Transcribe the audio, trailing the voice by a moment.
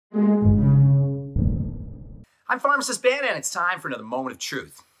I'm Pharmacist Ben, and it's time for another moment of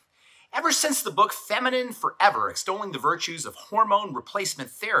truth. Ever since the book Feminine Forever, Extolling the Virtues of Hormone Replacement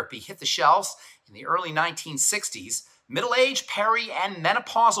Therapy hit the shelves in the early 1960s, middle-aged, peri, and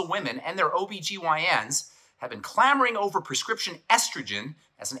menopausal women and their OBGYNs have been clamoring over prescription estrogen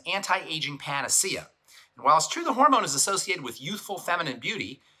as an anti-aging panacea. And while it's true the hormone is associated with youthful feminine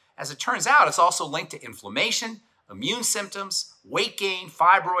beauty, as it turns out, it's also linked to inflammation, immune symptoms, weight gain,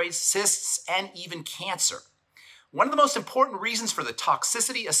 fibroids, cysts, and even cancer. One of the most important reasons for the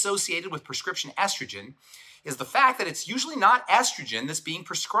toxicity associated with prescription estrogen is the fact that it's usually not estrogen that's being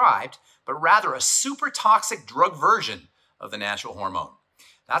prescribed, but rather a super toxic drug version of the natural hormone.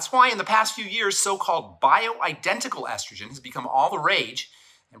 That's why in the past few years, so-called bioidentical estrogen has become all the rage,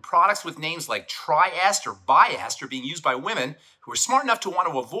 and products with names like Trieste or Biest are being used by women who are smart enough to want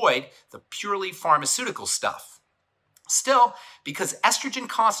to avoid the purely pharmaceutical stuff. Still, because estrogen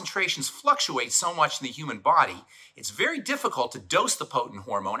concentrations fluctuate so much in the human body, it's very difficult to dose the potent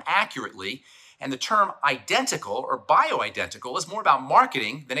hormone accurately, and the term identical or bioidentical is more about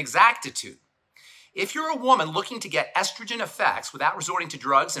marketing than exactitude. If you're a woman looking to get estrogen effects without resorting to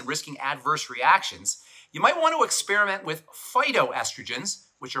drugs and risking adverse reactions, you might want to experiment with phytoestrogens,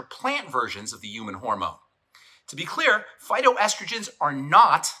 which are plant versions of the human hormone. To be clear, phytoestrogens are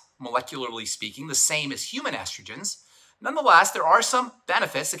not, molecularly speaking, the same as human estrogens. Nonetheless, there are some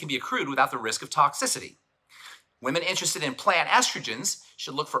benefits that can be accrued without the risk of toxicity. Women interested in plant estrogens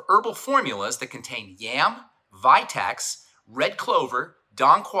should look for herbal formulas that contain yam, vitex, red clover,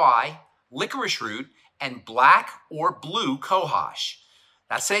 dong quai, licorice root, and black or blue cohosh.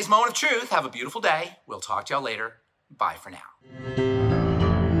 That's today's moment of truth. Have a beautiful day. We'll talk to y'all later. Bye for now.